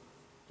document.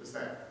 Does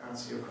that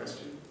answer your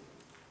question?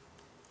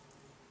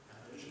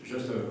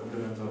 Just a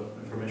complement of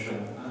information.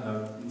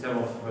 In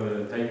terms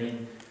of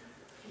timing,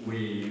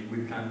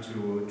 we plan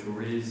to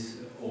release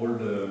all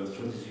the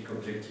strategic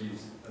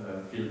objectives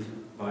filled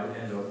by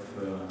end of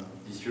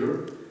this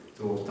year.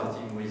 So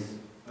starting with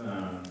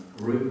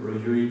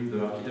reviewing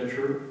the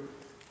architecture,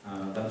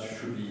 that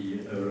should be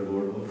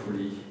available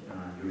hopefully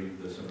during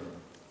the summer.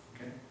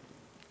 Okay?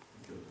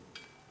 Thank you.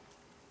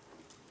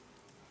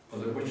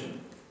 Other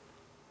question?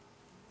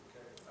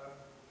 Okay.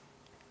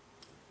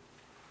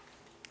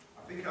 I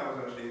think I was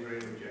actually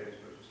agreeing with James,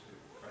 but just to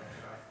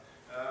clarify.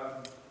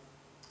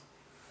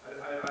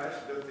 I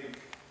actually don't think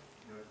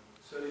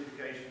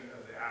certification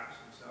of the apps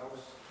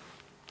themselves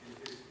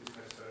is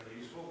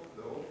necessarily useful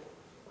at all.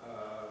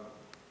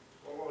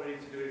 What we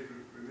need to do is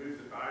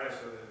remove the barrier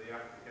so that the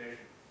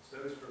application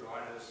service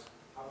providers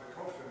have the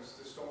confidence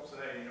to stop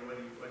saying,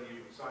 when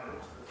you sign up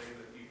to the thing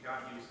that you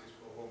can't use this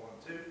for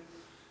 112,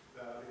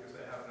 because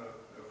they have no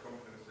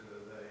confidence in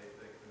that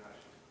they can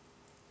actually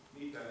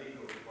meet their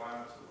legal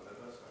requirements or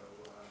whatever. So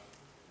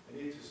they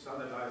need to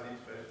standardize the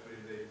interface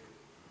between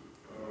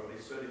or at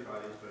least certify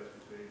the interface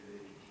between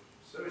the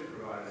service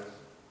providers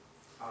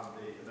and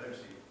the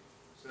emergency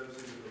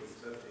services and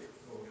safety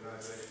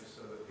organizations,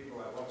 so that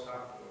people like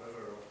WhatsApp or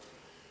whatever, or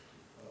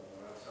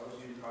ourselves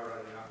use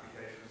high-ranking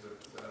applications,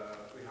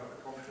 that we have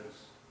the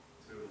confidence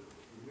to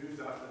remove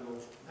that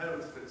little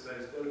note that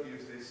says don't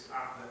use this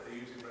app that they're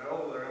using for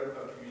all their own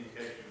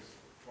communications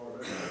for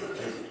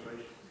emergency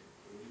situations.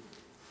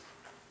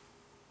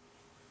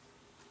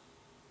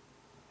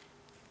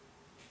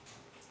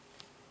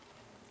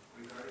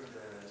 Regarding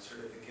the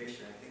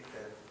certification, I think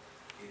that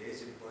it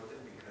is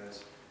important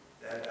because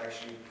that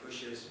actually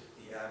pushes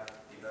the app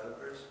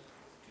developers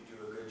to do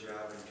a good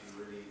job and to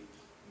really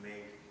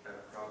make a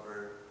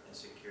proper and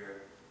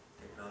secure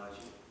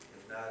technology.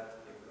 If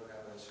not, if we don't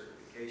have a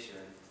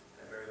certification,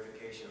 a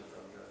verification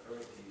from the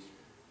authorities,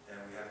 then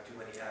we have too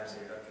many apps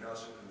there that can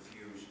also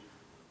confuse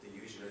the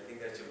user. I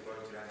think that's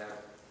important to not have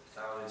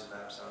thousands of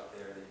apps out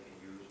there that you can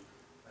use,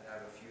 but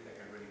have a few that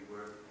can really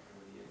work and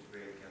really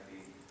integrate, can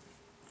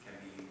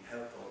be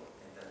helpful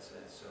in that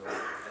sense. So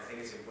I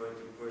think it's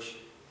important to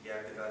push the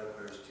app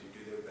developers to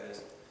do their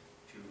best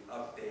to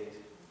update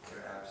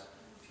their apps,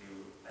 to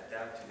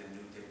adapt to the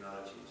new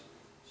technologies.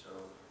 So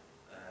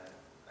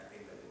I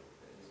think that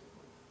that is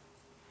important.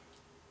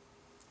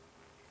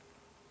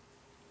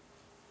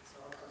 So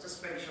I'll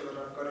just make sure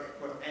that I've got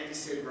what Andy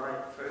said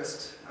right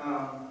first,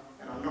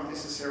 and I'm not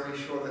necessarily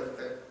sure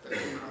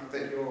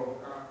that you're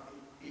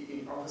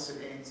in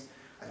opposite ends.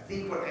 I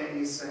think what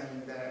Andy is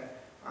saying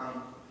that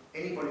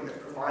anybody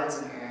that provides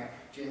an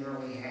app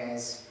generally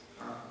has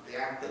the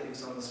app that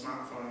lives on the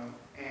smartphone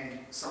and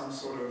some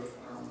sort of,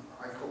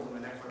 I call them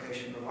an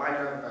application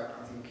provider, but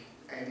I think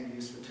Andy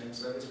used the term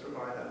service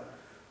provider.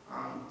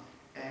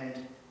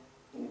 And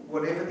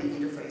whatever the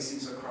interface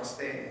is across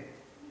there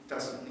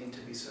doesn't need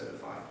to be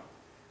certified.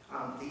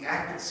 The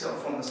app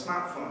itself on the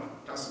smartphone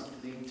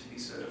doesn't need to be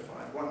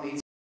certified. What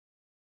needs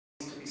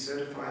to be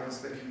certified is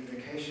the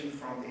communication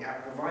from the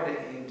app provider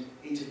end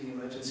into the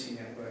emergency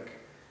network.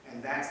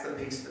 And that's the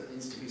piece that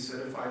needs to be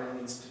certified and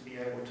needs to be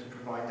able to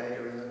provide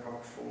data in the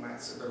proper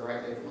formats at the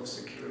right level of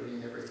security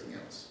and everything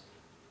else.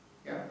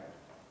 Yeah?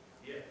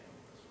 Yeah.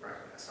 Right.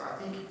 So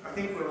I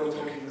think we're all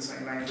talking the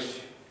same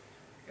language.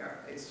 Yeah.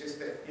 It's just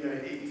that,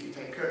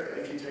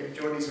 if you take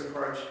Jordy's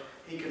approach,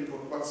 he can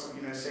put lots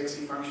of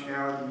sexy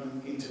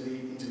functionality into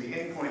the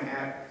endpoint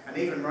app and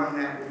even run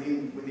that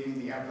within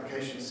the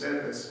application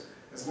service,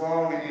 as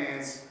long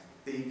as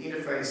the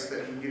interface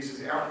that he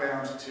uses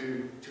outbound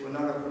to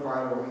another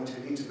provider or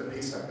into the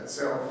piece app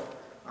itself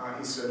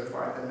is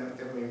certified,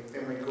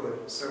 then we're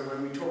good. So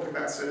when we talk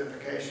about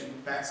certification,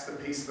 that's the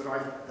piece that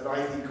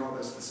I think of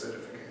as the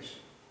certification.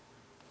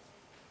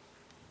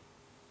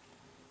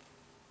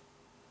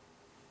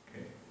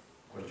 Okay.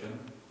 Question?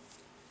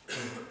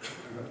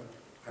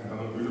 I'm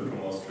Hermann Müller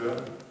from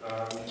Austria.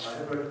 I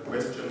have a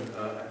question.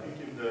 I think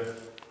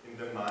in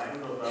the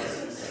mind of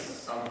us is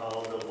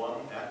somehow the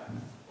one app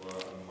or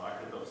a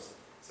market of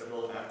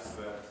several apps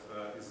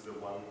that is the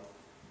one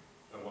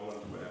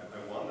app.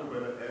 I wonder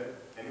whether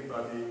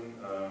anybody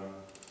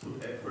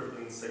put effort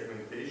in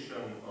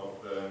segmentation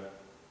of the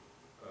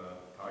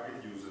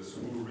target users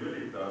who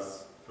really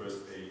does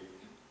first aid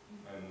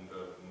and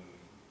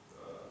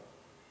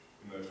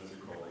emergency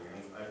calling.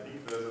 And I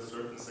think there's a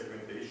certain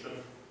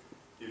segmentation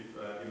if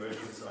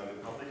emergencies are in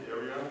the public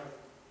area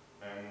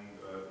and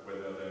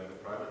whether they're in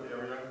the private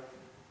area.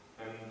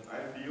 And I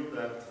feel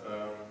that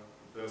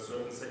there are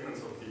certain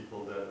segments of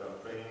people that are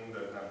trained,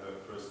 that have their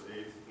first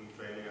aid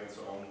training and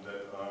so on,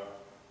 that are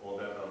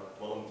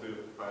volunteer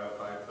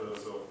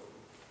firefighters or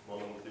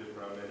volunteer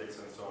paramedics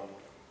and so on.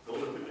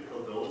 Those are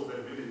typical those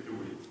that really do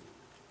it.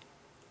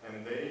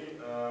 And they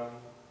are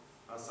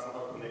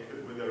somehow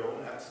connected with their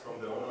own apps from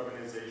their own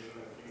organization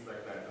and things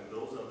like that. And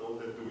those are those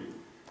that do it.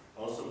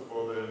 Also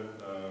for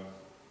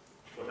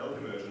health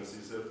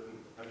emergencies,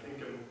 I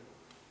think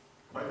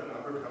quite a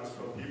number comes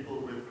from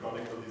people with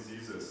chronic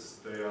diseases.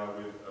 They are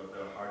with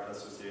the Heart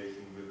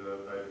Association, with the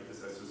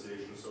Diabetes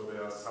Association, so they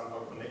are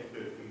somehow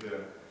connected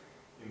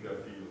in their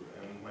field.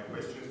 And my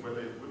question is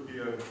whether it would be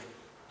a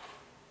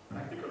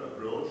practical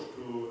approach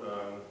to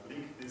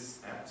link these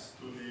apps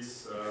to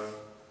these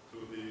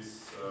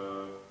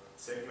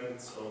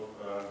segments of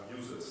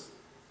users.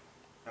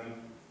 And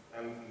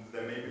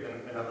there may be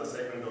another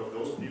segment of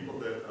those people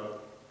that are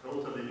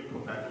totally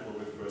incompatible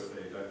with first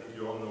aid. I think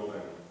you all know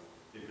them.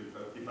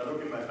 If I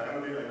look in my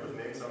family, I could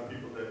name some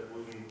people that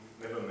wouldn't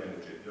never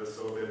manage it, just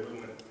so they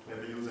wouldn't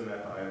never use an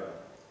app either.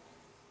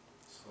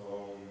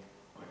 So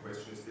my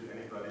question is, did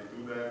anybody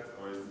do that,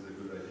 or is this a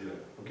good idea?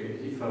 Okay,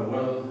 if I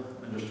well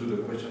understood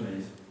the question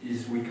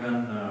is we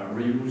can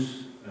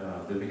reuse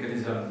the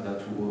mechanism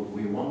that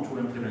we want to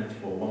implement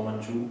for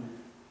 112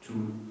 to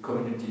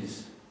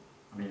communities.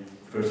 I mean,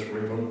 first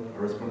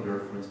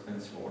responder, for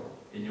instance, or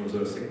any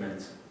other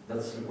segment.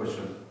 That's the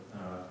question.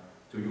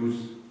 To use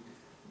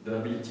the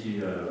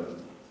ability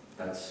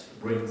that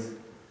brings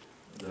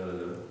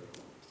the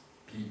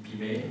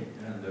PMA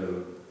and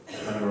the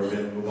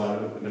Pan-European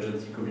Mobile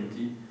Emergency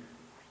Community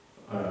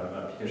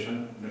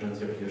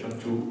emergency application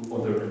to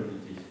other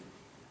communities.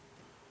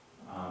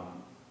 I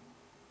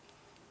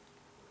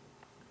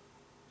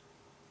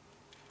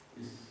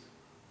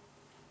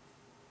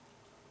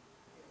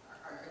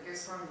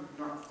guess I'm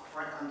not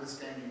quite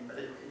understanding, but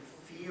it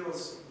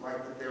feels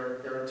like that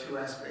there are two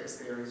aspects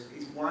there. Is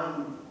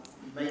one,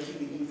 making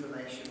the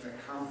information that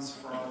comes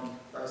from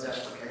those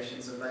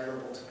applications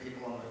available to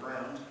people on the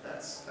ground.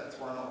 That's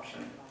one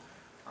option.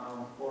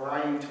 Or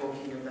are you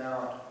talking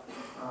about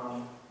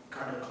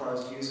kind of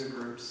closed user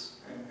groups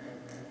and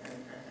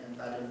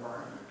that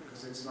environment?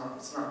 Because it's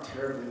not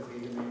terribly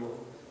clear to me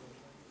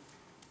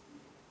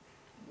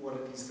what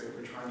it is that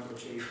we're trying to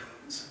achieve.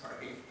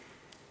 Sorry.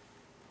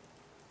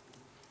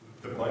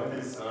 The point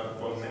is,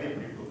 for many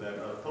people that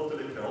are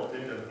totally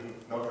chaotic and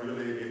not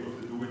really able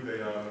to do it,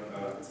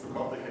 it's too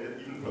complicated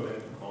even for them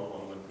to call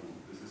 112.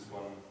 This is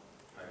one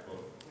type of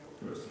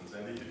persons.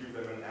 And if you give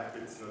them an app,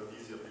 it's not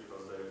easier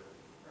because they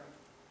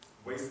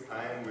waste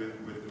time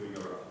with doing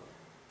around.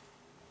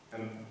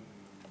 And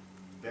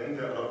then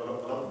there are a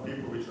lot of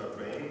people which are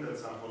trained and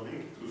somehow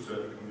linked to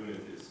certain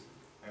communities.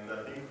 And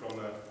I think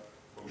from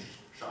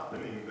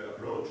sharpening the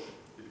approach,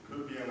 it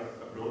could be an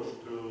approach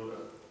to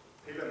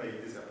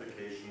tailor-make these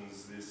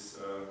applications, this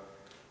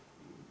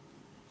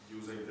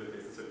user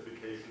interface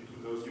certification to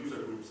those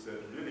user groups that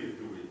really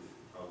do it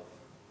out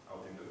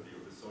in the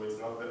field. So it's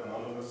not that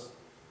anonymous.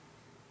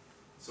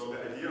 So the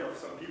idea of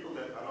some people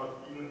that are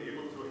not even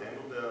able to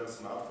handle their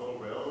smartphone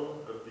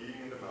well, being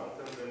in the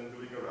mountains and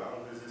doing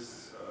around, this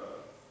is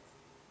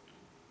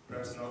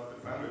perhaps not the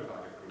primary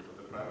target group, but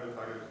the primary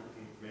target group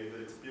made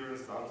the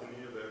experienced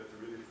mountaineer that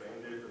really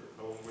trained it at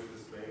home with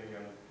this training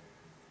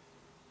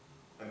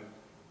and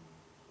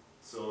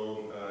so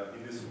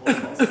in this whole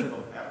concept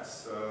of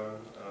apps,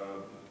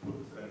 put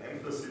an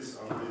emphasis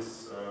on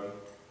these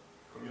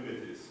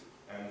communities,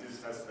 and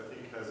this has, I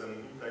think, has an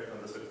impact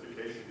on the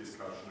certification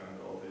discussion and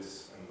all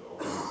this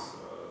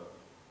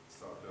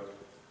stuff.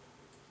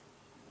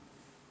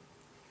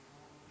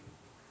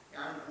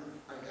 I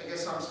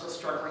guess I'm still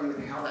struggling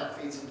with how that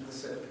feeds into the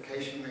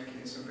certification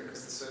mechanism,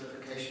 because the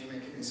certification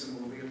mechanism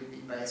will really be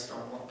based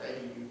on what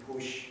data you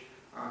push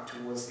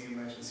towards the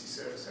emergency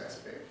service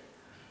aspect.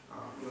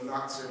 You're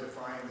not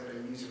certifying that a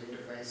user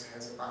interface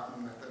has a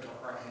button at the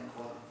top right-hand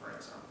corner, for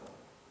example.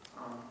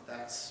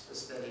 That's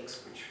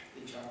aesthetics which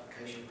each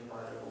application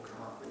provider will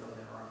come up with on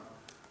their own.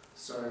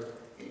 So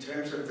in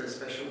terms of the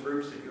special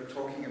groups that you're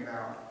talking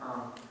about,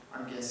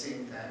 I'm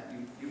guessing that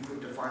you could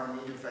define an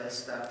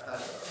interface that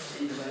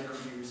either they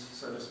could use,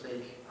 so to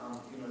speak.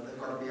 They've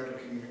got to be able to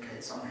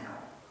communicate somehow.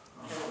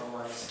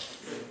 Otherwise,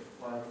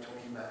 why are we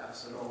talking about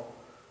apps at all?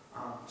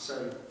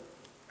 So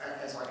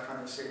as I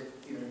kind of said,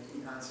 in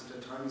answer to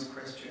Tony's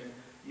question,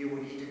 you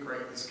would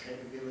integrate this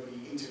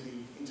capability into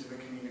the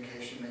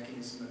communication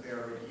mechanism that they're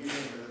already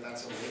using, whether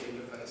that's a web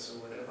interface or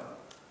whatever.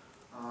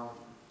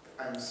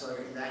 And so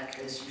in that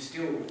case, you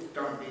still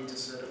don't need to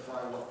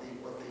certify what the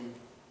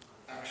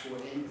actual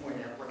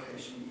endpoint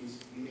application is.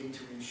 You need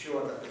to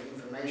ensure that the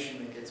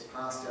information that gets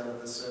passed out of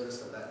the service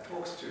that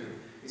talks to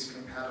is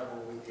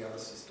compatible with the other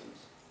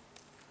systems.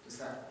 Does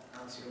that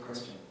answer your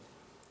question?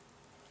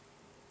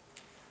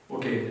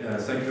 Okay,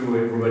 thank you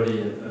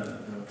everybody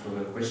for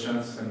the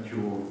questions. Thank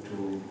you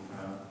to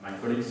my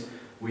colleagues.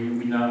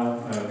 We now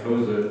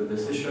close the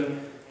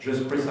session.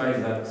 Just precise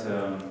that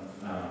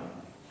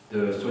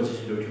the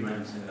strategy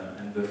document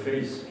and the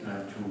phase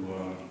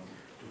to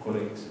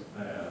collect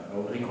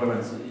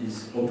requirements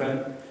is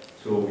open.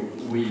 So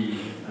we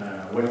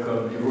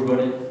welcome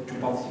everybody to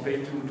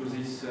participate to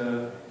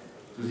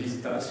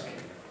this task,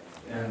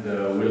 and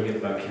we'll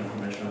get back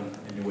information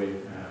anyway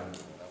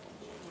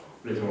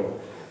later on.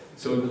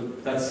 So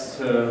that's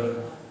the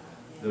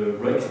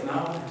break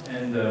now,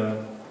 and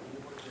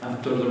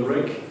after the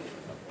break,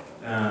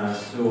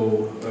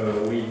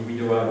 we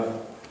do have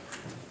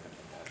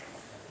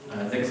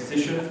next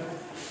session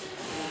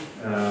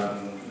at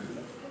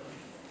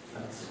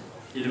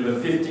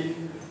 11:50.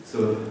 So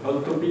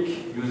hot topic: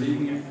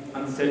 using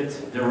unset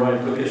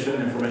derived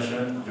location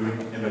information during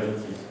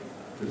emergencies.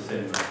 The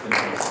same.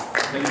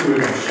 Thank you very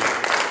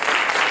much.